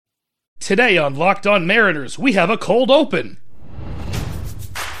Today on Locked On Mariners, we have a cold open.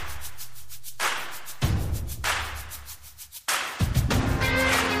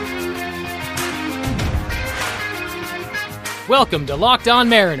 Welcome to Locked On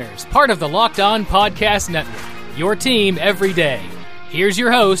Mariners, part of the Locked On Podcast Network. Your team every day. Here's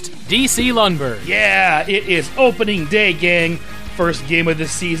your host, DC Lundberg. Yeah, it is opening day, gang. First game of the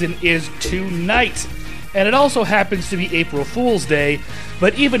season is tonight. And it also happens to be April Fool's Day.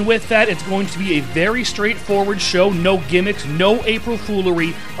 But even with that, it's going to be a very straightforward show. No gimmicks, no April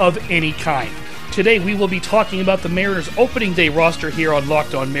foolery of any kind. Today we will be talking about the Mariners opening day roster here on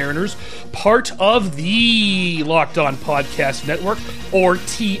Locked On Mariners, part of the Locked On Podcast Network, or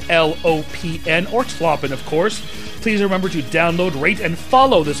TLOPN, or TLOPN, of course. Please remember to download, rate, and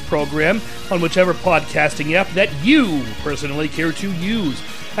follow this program on whichever podcasting app that you personally care to use.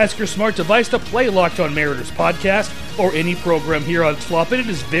 Ask your smart device to play Locked On Mariners podcast or any program here on TLOPN. It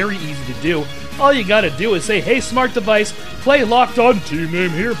is very easy to do. All you gotta do is say, hey, smart device, play Locked On Team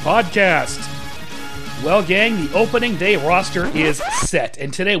Name Here podcast. Well, gang, the opening day roster is set,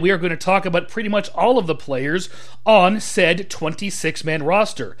 and today we are going to talk about pretty much all of the players on said 26-man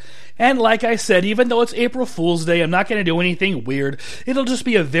roster. And like I said, even though it's April Fool's Day, I'm not going to do anything weird. It'll just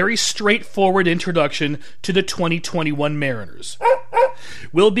be a very straightforward introduction to the 2021 Mariners.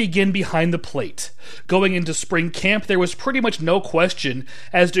 We'll begin behind the plate. Going into spring camp, there was pretty much no question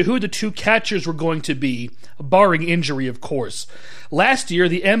as to who the two catchers were going to be, barring injury, of course. Last year,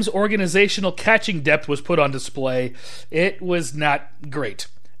 the M's organizational catching depth was put on display. It was not great.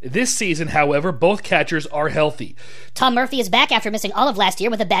 This season, however, both catchers are healthy. Tom Murphy is back after missing all of last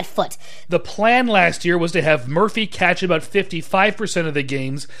year with a bad foot. The plan last year was to have Murphy catch about 55% of the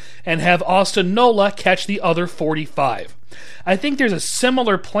games and have Austin Nola catch the other 45%. I think there's a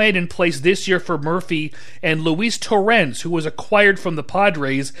similar plan in place this year for Murphy and Luis Torrens, who was acquired from the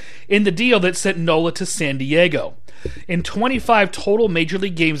Padres in the deal that sent Nola to San Diego. In 25 total Major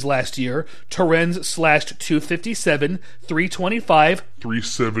League games last year, Torrens slashed .257, .325,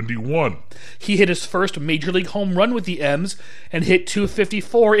 .371. He hit his first Major League home run with the M's and hit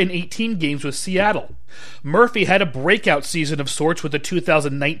 .254 in 18 games with Seattle. Murphy had a breakout season of sorts with the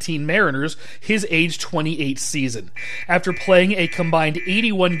 2019 Mariners, his age 28 season. After playing a combined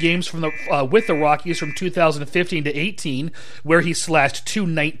 81 games with the Rockies from 2015 to 18, where he slashed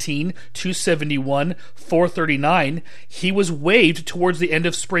 .219, .271, .439, he was waived towards the end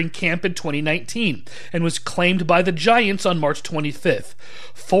of spring camp in 2019 and was claimed by the Giants on March 25th.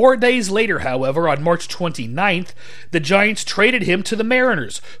 4 days later, however, on March 29th, the Giants traded him to the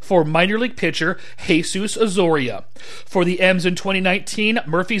Mariners for minor league pitcher Jesus Azoria. For the M's in 2019,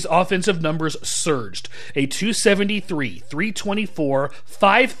 Murphy's offensive numbers surged. A .273, .324,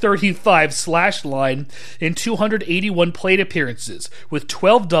 .535 slash line in 281 plate appearances, with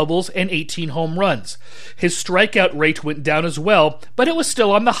 12 doubles and 18 home runs. His strikeout rate went down as well, but it was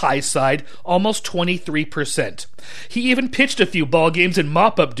still on the high side, almost 23%. He even pitched a few ball games in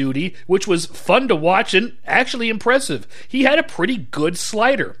mop-up duty, which was fun to watch and actually impressive. He had a pretty good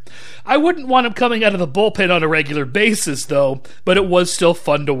slider. I wouldn't want him coming out of the bullpen on a regular basis, though, but it was still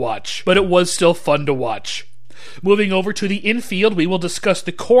fun to watch. Moving over to the infield, we will discuss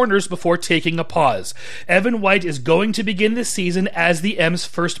the corners before taking a pause. Evan White is going to begin this season as the M's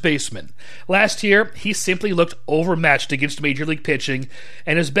first baseman. Last year, he simply looked overmatched against Major League pitching,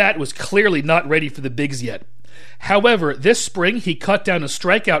 and his bat was clearly not ready for the bigs yet. However, this spring, he cut down his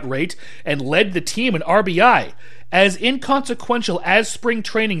strikeout rate and led the team in RBI. As inconsequential as spring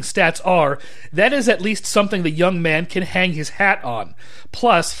training stats are, that is at least something the young man can hang his hat on.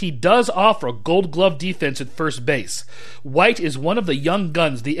 Plus, he does offer a gold glove defense at first base. White is one of the young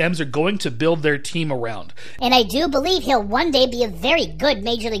guns the M's are going to build their team around. And I do believe he'll one day be a very good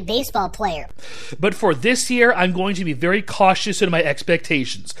Major League Baseball player. But for this year, I'm going to be very cautious in my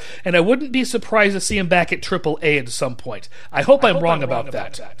expectations, and I wouldn't be surprised to see him back at AAA at some point. I hope I'm wrong about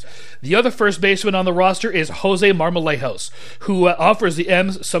that. The other first baseman on the roster is Jose Marmolejos, who offers the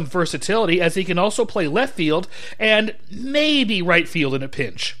M's some versatility as he can also play left field and maybe right field in a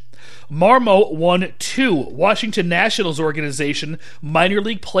pinch. Marmo won 2 Washington Nationals organization Minor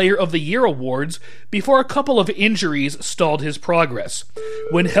League Player of the Year awards before a couple of injuries stalled his progress.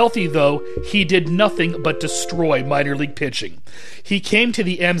 When healthy, though, he did nothing but destroy minor league pitching. He came to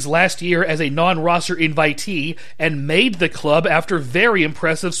the M's last year as a non-roster invitee and made the club after very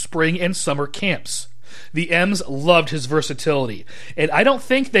impressive spring and summer camps. The M's loved his versatility, and I don't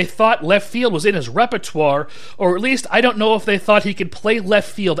think they thought left field was in his repertoire, or at least I don't know if they thought he could play left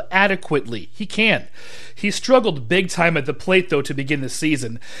field adequately. He can. He struggled big time at the plate, though, to begin the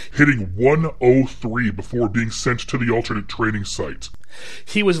season, hitting .103 before being sent to the alternate training site.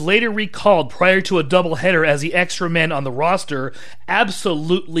 He was later recalled prior to a doubleheader as the extra man on the roster,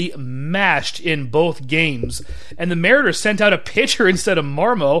 absolutely mashed in both games, and the Mariners sent out a pitcher instead of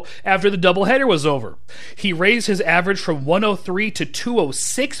Marmo after the doubleheader was over. He raised his average from 103 to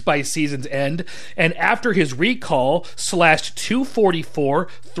 206 by season's end, and after his recall, slashed 244,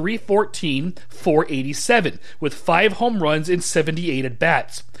 314, 487, with 5 home runs in 78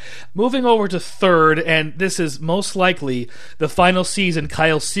 at-bats. Moving over to third, and this is most likely the final season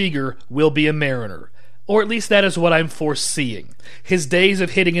Kyle Seager will be a Mariner. Or at least that is what I'm foreseeing. His days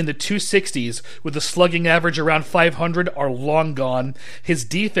of hitting in the 260s with a slugging average around 500 are long gone. His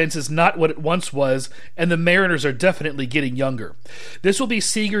defense is not what it once was, and the Mariners are definitely getting younger. This will be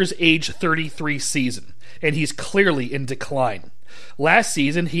Seager's age 33 season, and he's clearly in decline. Last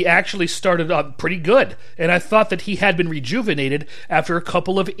season, he actually started up pretty good, and I thought that he had been rejuvenated after a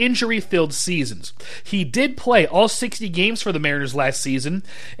couple of injury-filled seasons. He did play all 60 games for the Mariners last season,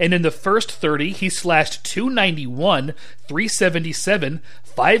 and in the first 30, he slashed 291, 377,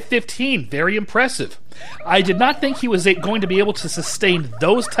 515. Very impressive. I did not think he was going to be able to sustain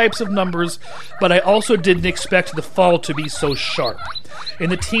those types of numbers, but I also didn't expect the fall to be so sharp. In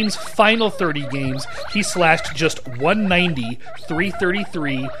the team's final 30 games, he slashed just 190,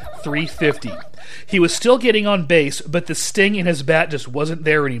 333, 350. He was still getting on base, but the sting in his bat just wasn't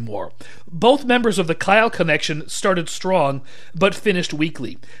there anymore. Both members of the Kyle connection started strong, but finished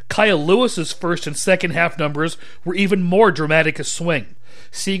weakly. Kyle Lewis's first and second half numbers were even more dramatic a swing.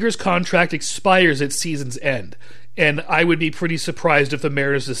 Seager's contract expires at season's end, and I would be pretty surprised if the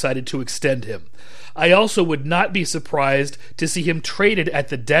Mariners decided to extend him. I also would not be surprised to see him traded at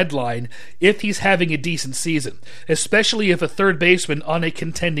the deadline if he's having a decent season, especially if a third baseman on a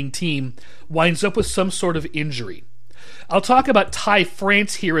contending team winds up with some sort of injury. I'll talk about Ty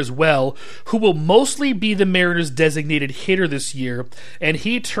France here as well, who will mostly be the Mariners' designated hitter this year, and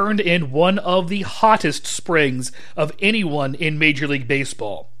he turned in one of the hottest springs of anyone in Major League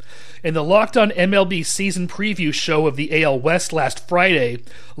Baseball. In the Locked On MLB season preview show of the AL West last Friday,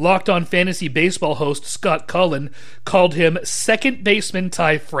 Locked On Fantasy Baseball host Scott Cullen called him second baseman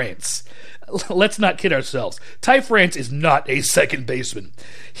Ty France. Let's not kid ourselves. Ty France is not a second baseman.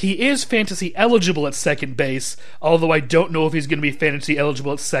 He is fantasy eligible at second base, although I don't know if he's going to be fantasy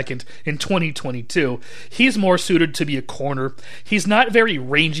eligible at second in 2022. He's more suited to be a corner. He's not very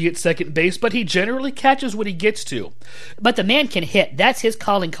rangy at second base, but he generally catches what he gets to. But the man can hit. That's his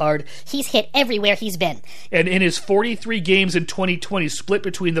calling card. He's hit everywhere he's been. And in his 43 games in 2020 split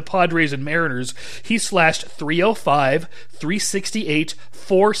between the Padres and Mariners, he slashed 305, 368,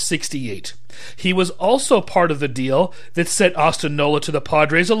 468. He was also part of the deal that sent Austin Nola to the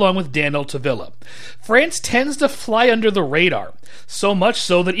Padres along with Dan Altavilla. France tends to fly under the radar, so much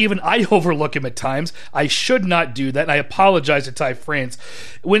so that even I overlook him at times. I should not do that, and I apologize to Ty France.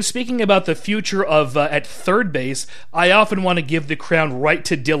 When speaking about the future of at third base, I often want to give the crown right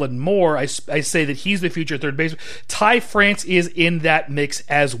to Dylan Moore. I say that he's the future third baseman. Ty France is in that mix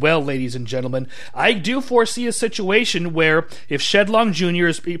as well, ladies and gentlemen. I do foresee a situation where if Shedlong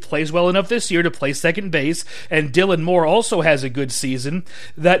Jr. plays well enough this year to play second base, and Dylan Moore also has a good season,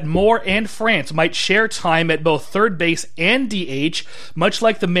 that Moore and France might share time at both third base and DH, much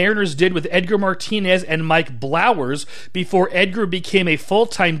like the Mariners did with Edgar Martinez and Mike Blowers before Edgar became a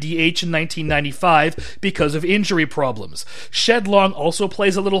full-time DH in 1995 because of injury problems. Shedlong also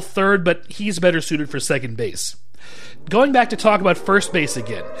plays a little third, but he's better suited for second base. Going back to talk about first base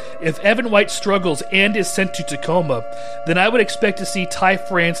again, if Evan White struggles and is sent to Tacoma, then I would expect to see Ty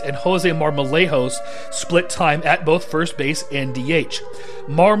France and Jose Marmolejos split time at both first base and DH.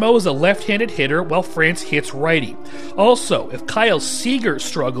 Marmo is a left-handed hitter while France hits righty. Also, if Kyle Seager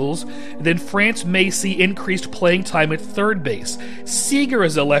struggles, then France may see increased playing time at third base. Seager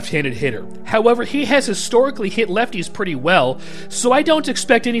is a left-handed hitter. However, he has historically hit lefties pretty well, so I don't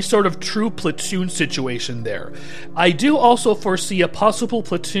expect any sort of true platoon situation there. I do also foresee a possible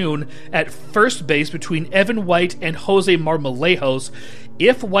platoon at first base between Evan White and Jose Marmolejos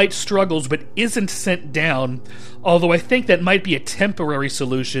if White struggles but isn't sent down, although I think that might be a temporary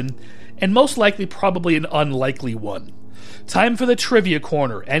solution, and most likely probably an unlikely one. Time for the Trivia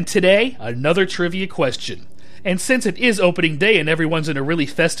Corner, and today, another trivia question. And since it is opening day and everyone's in a really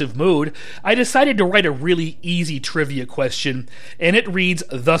festive mood, I decided to write a really easy trivia question, and it reads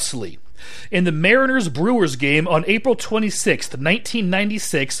thusly. In the Mariners-Brewers game on April 26,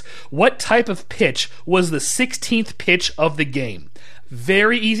 1996, what type of pitch was the 16th pitch of the game?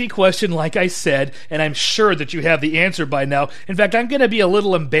 Very easy question, like I said, and I'm sure that you have the answer by now. In fact, I'm going to be a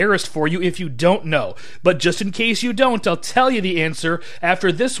little embarrassed for you if you don't know. But just in case you don't, I'll tell you the answer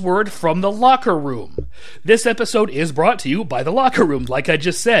after this word from the Locker Room. This episode is brought to you by the Locker Room, like I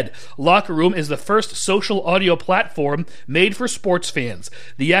just said. Locker Room is the first social audio platform made for sports fans.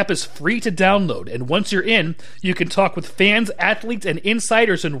 The app is free to download, and once you're in, you can talk with fans, athletes, and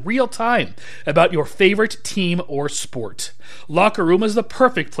insiders in real time about your favorite team or sport. Locker Room is the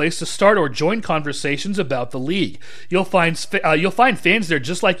perfect place to start or join conversations about the league. You'll find fans there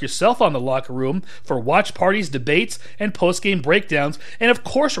just like yourself on the Locker Room for watch parties, debates, and post-game breakdowns, and of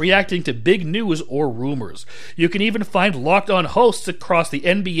course reacting to big news or rumors. You can even find Locked On hosts across the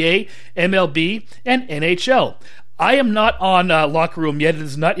NBA, MLB, and NHL. I am not on Locker Room yet. It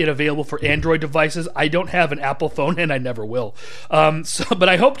is not yet available for Android devices. I don't have an Apple phone, and I never will. But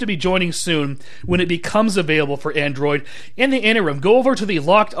I hope to be joining soon when it becomes available for Android. In the interim, go over to the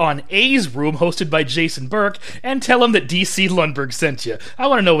Locked On A's room hosted by Jason Burke and tell him that DC Lundberg sent you. I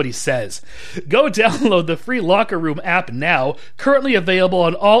want to know what he says. Go download the free Locker Room app now, currently available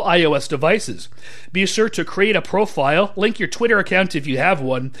on all iOS devices. Be sure to create a profile, link your Twitter account if you have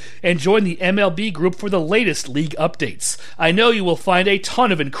one, and join the MLB group for the latest league updates. I know you will find a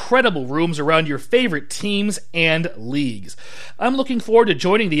ton of incredible rooms around your favorite teams and leagues. I'm looking forward to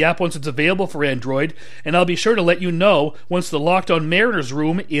joining the app once it's available for Android, and I'll be sure to let you know once the Locked On Mariners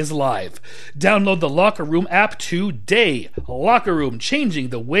room is live. Download the Locker Room app today. Locker Room, changing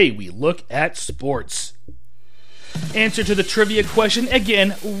the way we look at sports. Answer to the trivia question,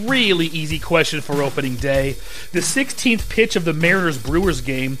 again, really easy question for opening day. The 16th pitch of the Mariners-Brewers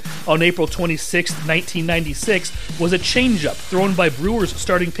game on April 26, 1996 was a changeup thrown by Brewers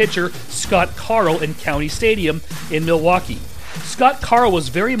starting pitcher Scott Carl in County Stadium in Milwaukee. Scott Carl was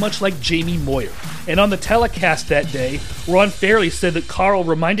very much like Jamie Moyer, and on the telecast that day, Ron Fairley said that Carl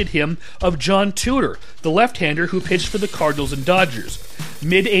reminded him of John Tudor, the left-hander who pitched for the Cardinals and Dodgers.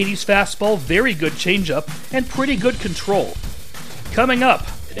 Mid-80s fastball, very good changeup, and pretty good control. Coming up,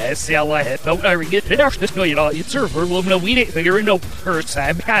 now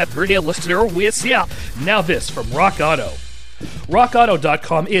this from Rock Auto.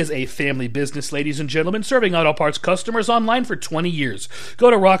 RockAuto.com is a family business, ladies and gentlemen, serving auto parts customers online for 20 years. Go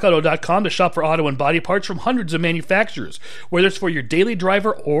to RockAuto.com to shop for auto and body parts from hundreds of manufacturers, whether it's for your daily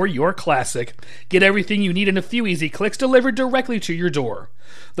driver or your classic. Get everything you need in a few easy clicks delivered directly to your door.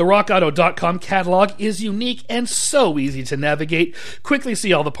 The RockAuto.com catalog is unique and so easy to navigate. Quickly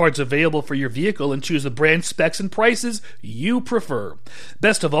see all the parts available for your vehicle and choose the brand, specs, and prices you prefer.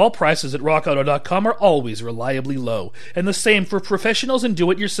 Best of all, prices at RockAuto.com are always reliably low, and the same for professionals and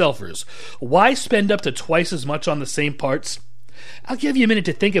do-it-yourselfers. Why spend up to twice as much on the same parts? I'll give you a minute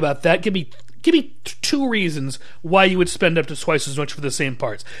to think about that. Give me two reasons why you would spend up to twice as much for the same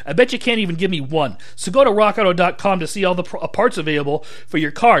parts. I bet you can't even give me one. So go to RockAuto.com to see all the parts available for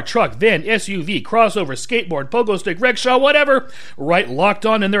your car, truck, van, SUV, crossover, skateboard, pogo stick, rickshaw, whatever. Write Locked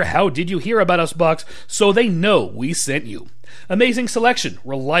On in their How Did You Hear About Us box so they know we sent you. Amazing selection,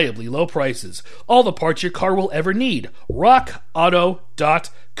 reliably low prices, all the parts your car will ever need.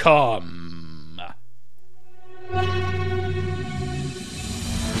 RockAuto.com.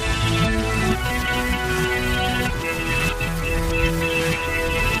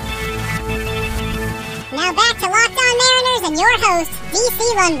 Now back to Locked On Mariners and your host,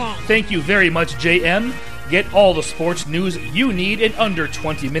 DC Lundberg. Thank you very much, JM. Get all the sports news you need in under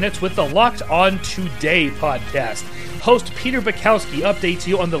 20 minutes with the Locked On Today podcast. Host Peter Bukowski updates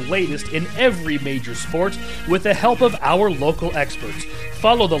you on the latest in every major sport with the help of our local experts.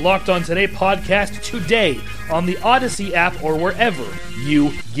 Follow the Locked On Today podcast today on the Odyssey app or wherever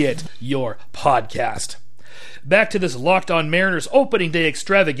you get your podcast. Back to this Locked On Mariners opening day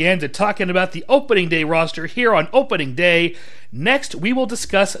extravaganza, talking about the opening day roster here on opening day. Next, we will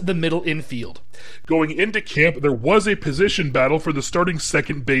discuss the middle infield. Going into camp, there was a position battle for the starting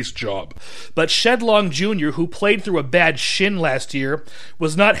second base job. But Shedlong Jr., who played through a bad shin last year,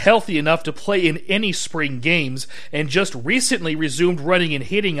 was not healthy enough to play in any spring games and just recently resumed running and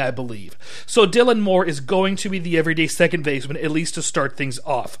hitting, I believe. So Dylan Moore is going to be the everyday second baseman, at least to start things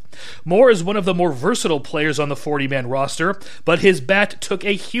off. Moore is one of the more versatile players on the 40-man roster, but his bat took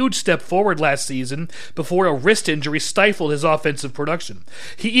a huge step forward last season before a wrist injury stifled his offensive production.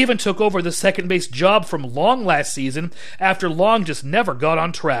 He even took over the second base job from Long last season after Long just never got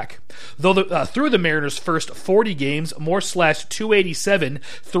on track. Though through the Mariners' first 40 games, Moore slashed .287,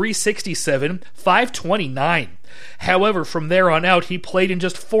 .367, .529. However, from there on out, he played in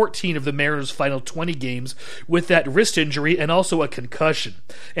just 14 of the Mariners' final 20 games with that wrist injury and also a concussion.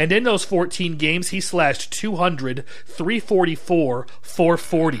 And in those 14 games, he slashed 200, 344,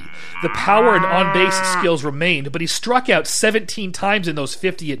 440. The power and on-base skills remained, but he struck out 17 times in those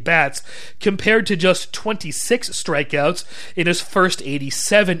 50 at-bats compared to just 26 strikeouts in his first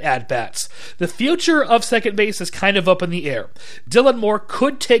 87 at-bats. The future of second base is kind of up in the air. Dylan Moore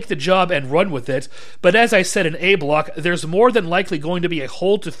could take the job and run with it, but as I said in A Block, there's more than likely going to be a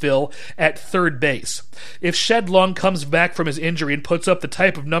hole to fill at third base. If Shed Long comes back from his injury and puts up the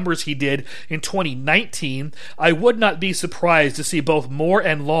type of numbers he did in 2019, I would not be surprised to see both Moore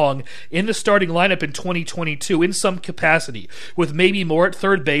and Long in the starting lineup in 2022 in some capacity, with maybe Moore at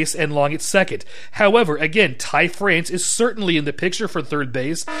third base and Long at second. However, again, Ty France is certainly in the picture for third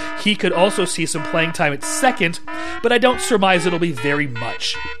base. He could also see some playing time at second, but I don't surmise it'll be very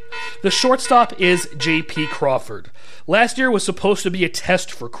much. The shortstop is J.P. Crawford. Last year was supposed to be a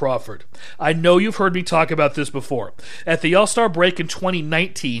test for Crawford. I know you've heard me talk about this before. At the All-Star break in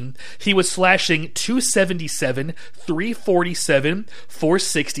 2019, he was slashing 277, 347,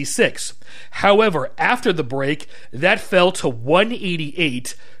 466. However, after the break, that fell to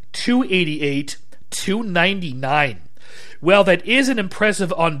 188, 288, 299. While that is an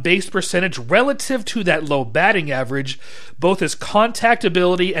impressive on-base percentage relative to that low batting average, both his contact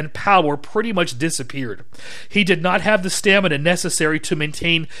ability and power pretty much disappeared. He did not have the stamina necessary to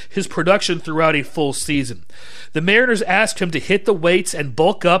maintain his production throughout a full season. The Mariners asked him to hit the weights and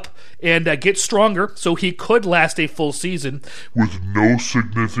bulk up and get stronger so he could last a full season, with no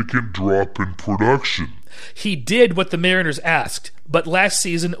significant drop in production. He did what the Mariners asked, but last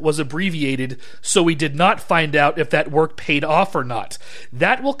season was abbreviated, so we did not find out if that work paid off or not.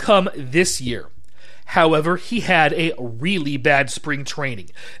 That will come this year. However, he had a really bad spring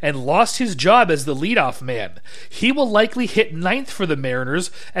training and lost his job as the leadoff man. He will likely hit ninth for the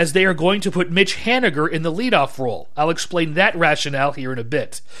Mariners as they are going to put Mitch Haniger in the leadoff role. I'll explain that rationale here in a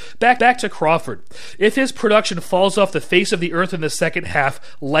bit. Back to Crawford. If his production falls off the face of the earth in the second half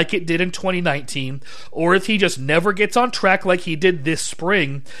like it did in 2019, or if he just never gets on track like he did this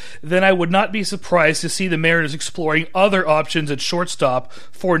spring, then I would not be surprised to see the Mariners exploring other options at shortstop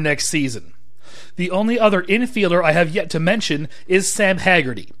for next season. The only other infielder I have yet to mention is Sam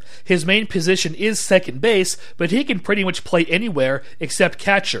Haggerty. His main position is second base, but he can pretty much play anywhere except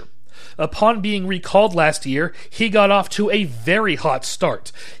catcher. Upon being recalled last year, he got off to a very hot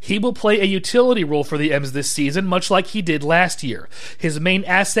start. He will play a utility role for the M's this season, much like he did last year. His main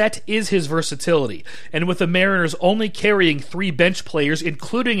asset is his versatility, and with the Mariners only carrying 3 bench players,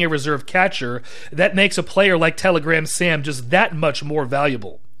 including a reserve catcher, that makes a player like Telegram Sam just that much more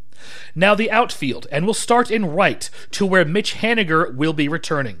valuable. Now the outfield, and we'll start in right, to where Mitch Haniger will be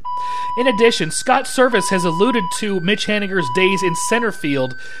returning. In addition, Scott Servais has alluded to Mitch Haniger's days in center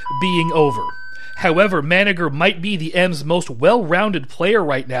field being over. However, Haniger might be the M's most well-rounded player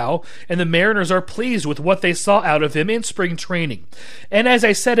right now, and the Mariners are pleased with what they saw out of him in spring training. And as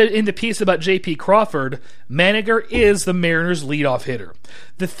I said in the piece about J.P. Crawford, Haniger is the Mariners' leadoff hitter.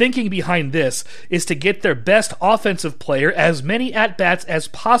 The thinking behind this is to get their best offensive player as many at-bats as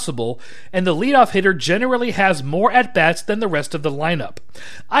possible, and the leadoff hitter generally has more at-bats than the rest of the lineup.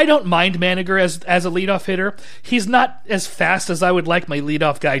 I don't mind Haniger as a leadoff hitter. He's not as fast as I would like my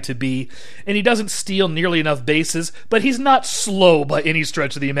leadoff guy to be, and he doesn't steal nearly enough bases, but he's not slow by any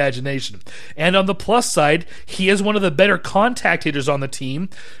stretch of the imagination. And on the plus side, he is one of the better contact hitters on the team,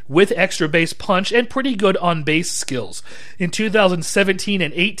 with extra base punch and pretty good on-base skills. In 2017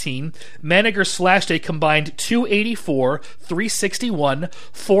 and 18, Haniger slashed a combined 284, 361,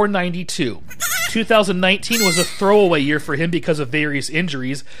 492. 2019 was a throwaway year for him because of various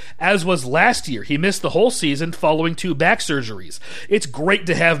injuries, as was last year. He missed the whole season following 2 back surgeries. It's great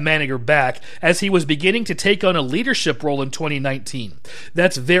to have Haniger back, as he was beginning to take on a leadership role in 2019.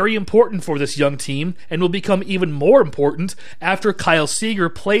 That's very important for this young team, and will become even more important after Kyle Seager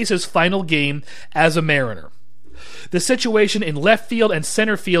plays his final game as a Mariner. The situation in left field and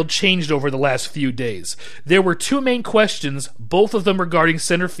center field changed over the last few days. There were 2 main questions, both of them regarding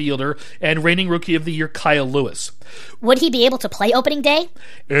center fielder and reigning Rookie of the Year Kyle Lewis. Would he be able to play opening day?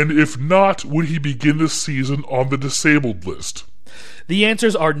 And if not, would he begin the season on the disabled list? The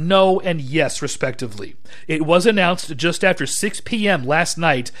answers are no and yes, respectively. It was announced just after 6 p.m. last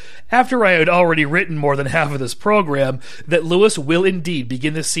night, after I had already written more than half of this program, that Lewis will indeed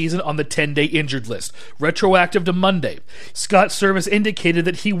begin the season on the 10-day injured list, retroactive to Monday. Scott Service indicated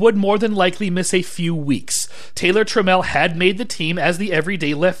that he would more than likely miss a few weeks. Taylor Trammell had made the team as the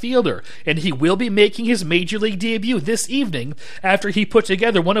everyday left fielder, and he will be making his Major League debut this evening after he put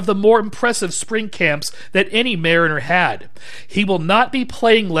together one of the more impressive spring camps that any Mariner had. He will not be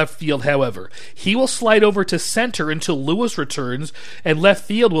playing left field, however. He will slide over to center until Lewis returns, and left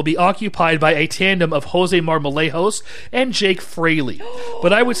field will be occupied by a tandem of Jose Marmolejos and Jake Fraley.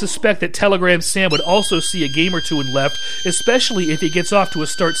 But I would suspect that Telegram Sam would also see a game or two in left, especially if he gets off to a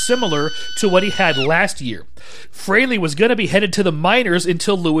start similar to what he had last year. Fraley was going to be headed to the minors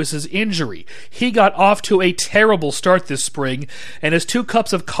until Lewis's injury. He got off to a terrible start this spring, and his 2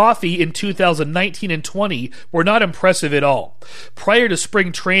 cups of coffee in 2019 and 20 were not impressive at all. Prior to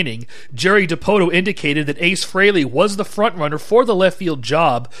spring training, Jerry Dipoto indicated that Ace Fraley was the frontrunner for the left field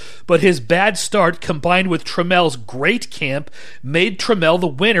job, but his bad start combined with Trammell's great camp made Trammell the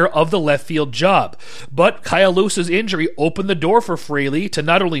winner of the left field job. But Kyle Lewis's injury opened the door for Fraley to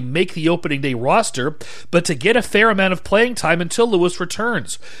not only make the opening day roster, but to get a fair amount of playing time until Lewis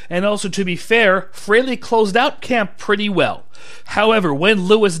returns. And also, to be fair, Fraley closed out camp pretty well. However, when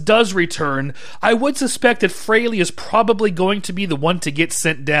Lewis does return, I would suspect that Fraley is probably going to be the one to get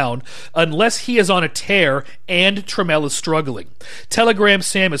sent down, unless he is on a tear and Trammell is struggling. Telegram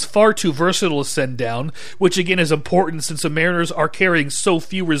Sam is far too versatile to send down, which again is important since the Mariners are carrying so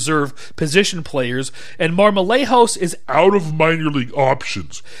few reserve position players, and Marmolejos is Out of minor league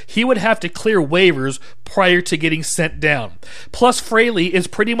options. He would have to clear waivers prior to getting sent down. Plus, Fraley is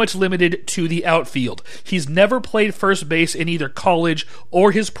pretty much limited to the outfield. He's never played first base in either college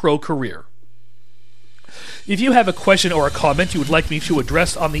or his pro career. If you have a question or a comment you would like me to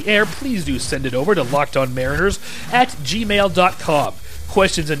address on the air, please do send it over to lockedonmariners@gmail.com.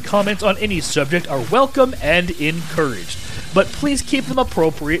 Questions and comments on any subject are welcome and encouraged, but please keep them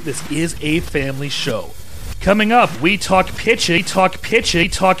appropriate. This is a family show. Coming up, we talk pitchy, talk pitchy,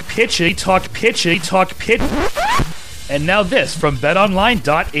 talk pitchy, talk pitchy, talk pitch. And now this from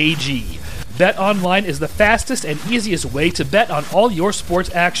betonline.ag. BetOnline is the fastest and easiest way to bet on all your sports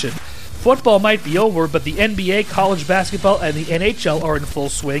action. Football might be over, but the NBA, college basketball, and the NHL are in full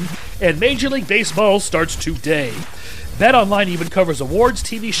swing, and Major League Baseball starts today. BetOnline even covers awards,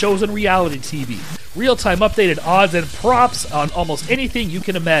 TV shows, and reality TV. Real-time updated odds and props on almost anything you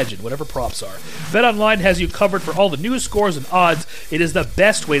can imagine, whatever props are. BetOnline has you covered for all the news, scores, and odds. It is the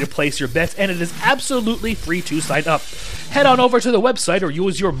best way to place your bets, and it is absolutely free to sign up. Head on over to the website or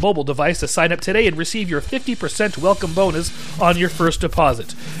use your mobile device to sign up today and receive your 50% welcome bonus on your first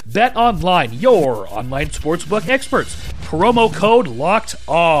deposit. BetOnline, your online sportsbook experts. Promo code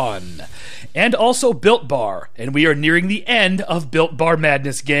LOCKEDON. And also Built Bar. And we are nearing the end of Built Bar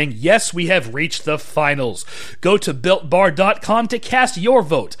Madness, gang. Yes, we have reached the finals. Go to BuiltBar.com to cast your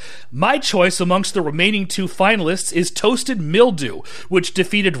vote. My choice amongst the remaining 2 finalists is Toasted Mildew, which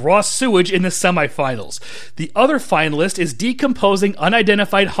defeated Raw Sewage in the semifinals. The other finalist is Decomposing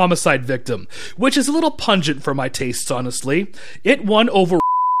Unidentified Homicide Victim, which is a little pungent for my tastes, honestly. It won over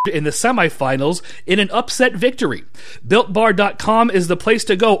in the semifinals in an upset victory. BuiltBar.com is the place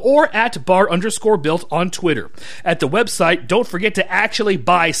to go, or at @bar_built on Twitter. At the website, don't forget to actually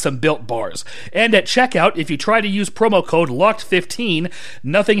buy some Built Bars. And at checkout, if you try to use promo code LOCKED15,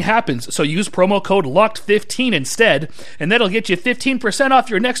 nothing happens. So use promo code LOCKED15 instead, and that'll get you 15% off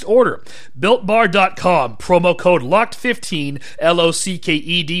your next order. BuiltBar.com, promo code LOCKED15,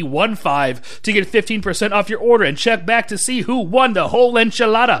 LOCKED15, to get 15% off your order, and check back to see who won the whole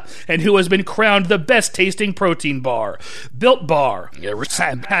enchilada and who has been crowned the best tasting protein bar. Built Bar.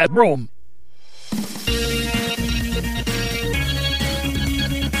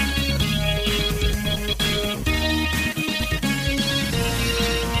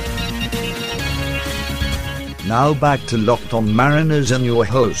 Now back to Locked On Mariners and your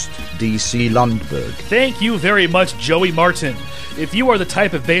host, DC Lundberg. Thank you very much, Joey Martin. If you are the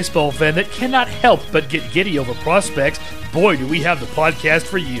type of baseball fan that cannot help but get giddy over prospects, boy, do we have the podcast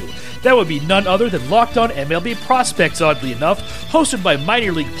for you. That would be none other than Locked On MLB Prospects, oddly enough, hosted by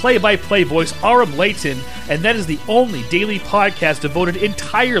minor league play-by-play voice Aram Layton, and that is the only daily podcast devoted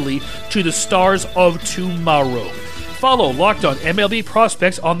entirely to the stars of tomorrow. Follow Locked On MLB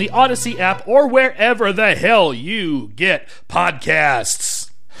Prospects on the Odyssey app or wherever the hell you get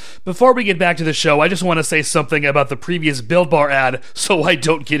podcasts. Before we get back to the show, I just want to say something about the previous Built Bar ad so I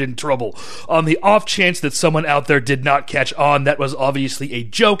don't get in trouble. On the off chance that someone out there did not catch on, that was obviously a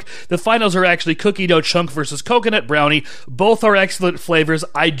joke. The finals are actually cookie dough chunk versus coconut brownie. Both are excellent flavors.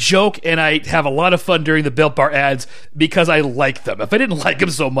 I joke and I have a lot of fun during the Built Bar ads because I like them. If I didn't like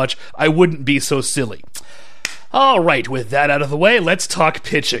them so much, I wouldn't be so silly. All right, with that out of the way, let's talk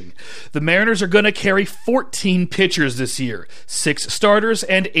pitching. The Mariners are going to carry 14 pitchers this year, 6 starters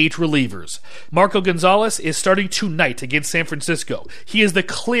and 8 relievers. Marco Gonzalez is starting tonight against San Francisco. He is the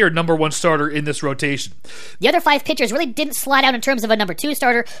clear number 1 starter in this rotation. The other 5 pitchers really didn't slide out in terms of a number 2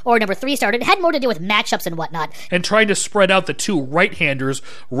 starter or a number 3 starter. It had more to do with matchups and whatnot. And trying to spread out the 2 right-handers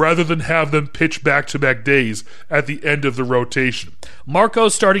rather than have them pitch back-to-back days at the end of the rotation.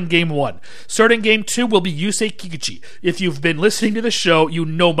 Marco's starting game 1. Starting game 2 will be Yusei Kikuchi. If you've been listening to the show, you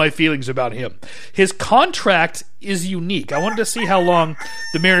know my feelings about him. His contract is unique. I wanted to see how long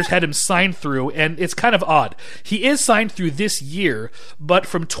the Mariners had him signed through, and it's kind of odd. He is signed through this year, but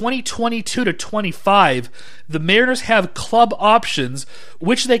from 2022 to 25, the Mariners have club options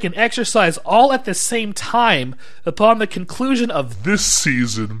which they can exercise all at the same time upon the conclusion of this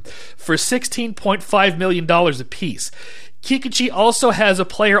season for $16.5 million apiece. Kikuchi also has a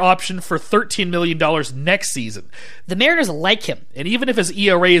player option for $13 million next season. The Mariners like him, and even if his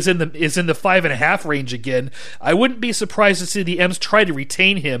ERA is in the 5.5 range again, I wouldn't be surprised to see the M's try to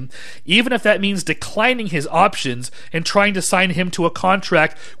retain him, even if that means declining his options and trying to sign him to a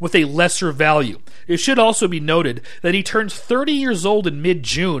contract with a lesser value. It should also be noted that he turns 30 years old in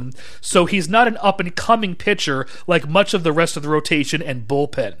mid-June, so he's not an up-and-coming pitcher like much of the rest of the rotation and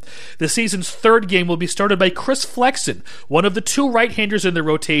bullpen. The season's 3rd game will be started by Chris Flexen, one of the 2 right-handers in the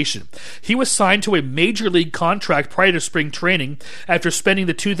rotation. He was signed to a major league contract prior to spring training after spending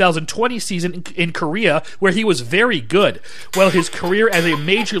the 2020 season in Korea, where he was very good. While his career as a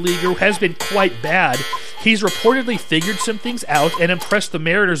major leaguer has been quite bad, he's reportedly figured some things out and impressed the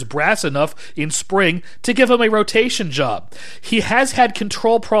Mariners brass enough in spring to give him a rotation job. He has had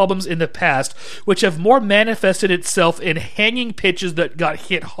control problems in the past, which have more manifested itself in hanging pitches that got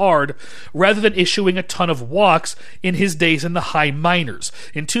hit hard rather than issuing a ton of walks in his days in the high minors.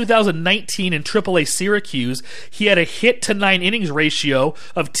 In 2019 in AAA Syracuse, he had a hit-to-9 innings ratio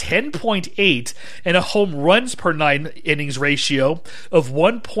of 10.8 and a home runs per 9 innings ratio of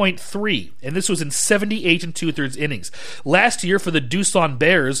 1.3, and this was in 78 2/3 innings. Last year for the Doosan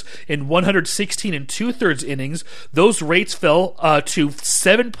Bears, in 116 2/3 innings, those rates fell to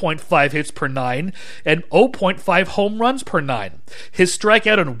 7.5 hits per 9 and 0.5 home runs per 9. His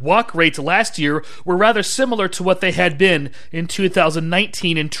strikeout and walk rates last year were rather similar to what they had been in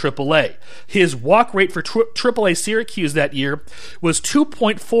 2019 in AAA. His walk rate for AAA Syracuse that year was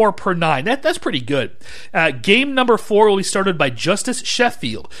 2.4 per 9. That's pretty good. Game number 4 will be started by Justice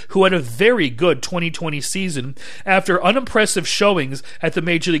Sheffield, who had a very good 2020 season after unimpressive showings at the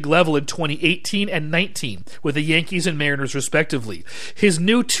major league level in 2018 and 19 with the Yankees and Mariners respectively. His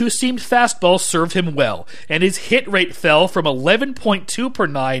new 2-seamed fastball served him well, and his hit rate fell from 11.2 per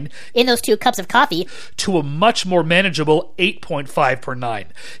 9 in those 2 cups of coffee to a much more manageable 8.5 per 9.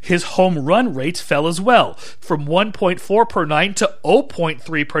 His home run rate fell as well, from 1.4 per 9 to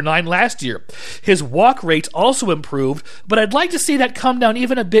 0.3 per 9 last year. His walk rate also improved, but I'd like to see that come down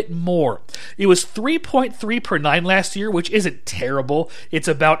even a bit more. It was 3.3 per 9 last year, which isn't terrible. It's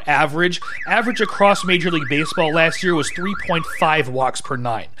about average. Average across Major League Baseball last year was 3.5 walks per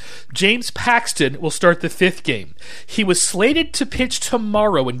 9. James Paxton will start the 5th game. He was slated to pitch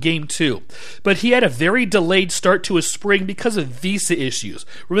tomorrow in Game 2, but he had a very delayed start to his spring because of visa issues.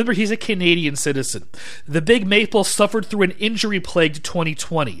 Remember, he's a Canadian citizen. The Big Maple suffered through an injury-plagued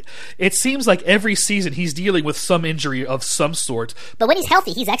 2020. It seems like every season he's dealing with some injury of some sort. But when he's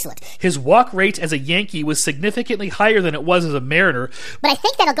healthy, he's excellent. His walk rate as a Yankee was significantly higher than it was as a Mariner. But I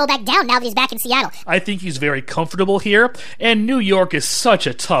think that'll go back down now that he's back in Seattle. I think he's very comfortable here, and New York is such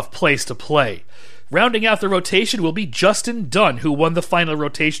a tough place to play. Rounding out the rotation will be Justin Dunn, who won the final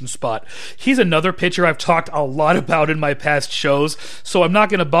rotation spot. He's another pitcher I've talked a lot about in my past shows, so I'm not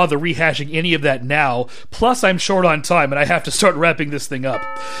going to bother rehashing any of that now. Plus, I'm short on time, and I have to start wrapping this thing up.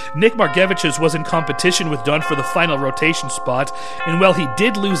 Nick Margevicius was in competition with Dunn for the final rotation spot, and while he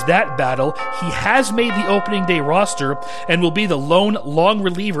did lose that battle, he has made the opening day roster and will be the lone long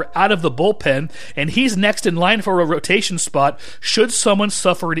reliever out of the bullpen, and he's next in line for a rotation spot should someone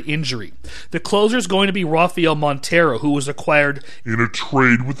suffer an injury. The closers is going to be Rafael Montero, who was acquired in a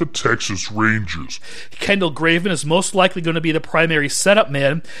trade with the Texas Rangers. Kendall Graveman is most likely going to be the primary setup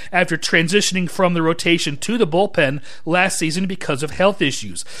man after transitioning from the rotation to the bullpen last season because of health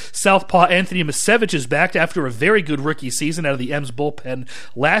issues. Southpaw Anthony Misevich is back after a very good rookie season out of the M's bullpen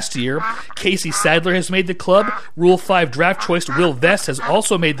last year. Casey Sadler has made the club. Rule 5 draft choice Will Vest has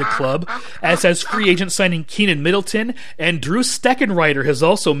also made the club, as has free agent signing Keenan Middleton, and Drew Steckenrider has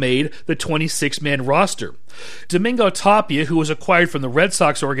also made the 26-man roster. Domingo Tapia, who was acquired from the Red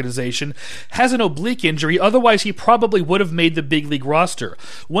Sox organization, has an oblique injury, otherwise he probably would have made the big league roster.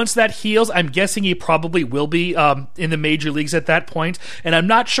 Once that heals, I'm guessing he probably will be in the major leagues at that point, and I'm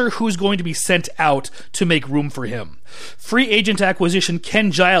not sure who's going to be sent out to make room for him. Free agent acquisition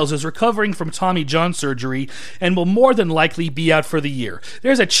Ken Giles is recovering from Tommy John surgery and will more than likely be out for the year.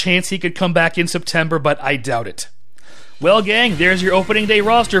 There's a chance he could come back in September, but I doubt it. Well, gang, there's your opening day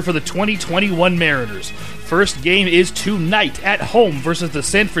roster for the 2021 Mariners. First game is tonight at home versus the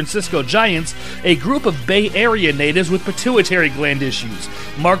San Francisco Giants, a group of Bay Area natives with pituitary gland issues.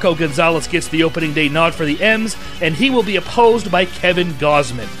 Marco Gonzalez gets the opening day nod for the M's, and he will be opposed by Kevin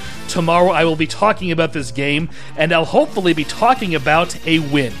Gausman. Tomorrow I will be talking about this game, and I'll hopefully be talking about a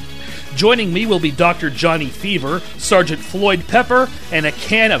win. Joining me will be Dr. Johnny Fever, Sergeant Floyd Pepper, and a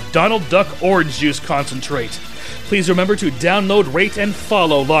can of Donald Duck orange juice concentrate. Please remember to download, rate, and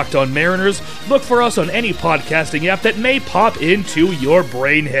follow Locked On Mariners. Look for us on any podcasting app that may pop into your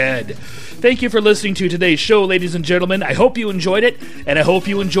brain head. Thank you for listening to today's show, ladies and gentlemen. I hope you enjoyed it, and I hope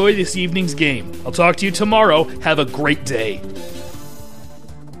you enjoy this evening's game. I'll talk to you tomorrow. Have a great day.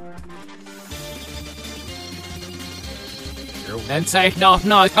 Then say, no,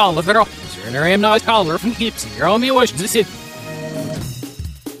 caller, from Gipsy, you're on me, watch this.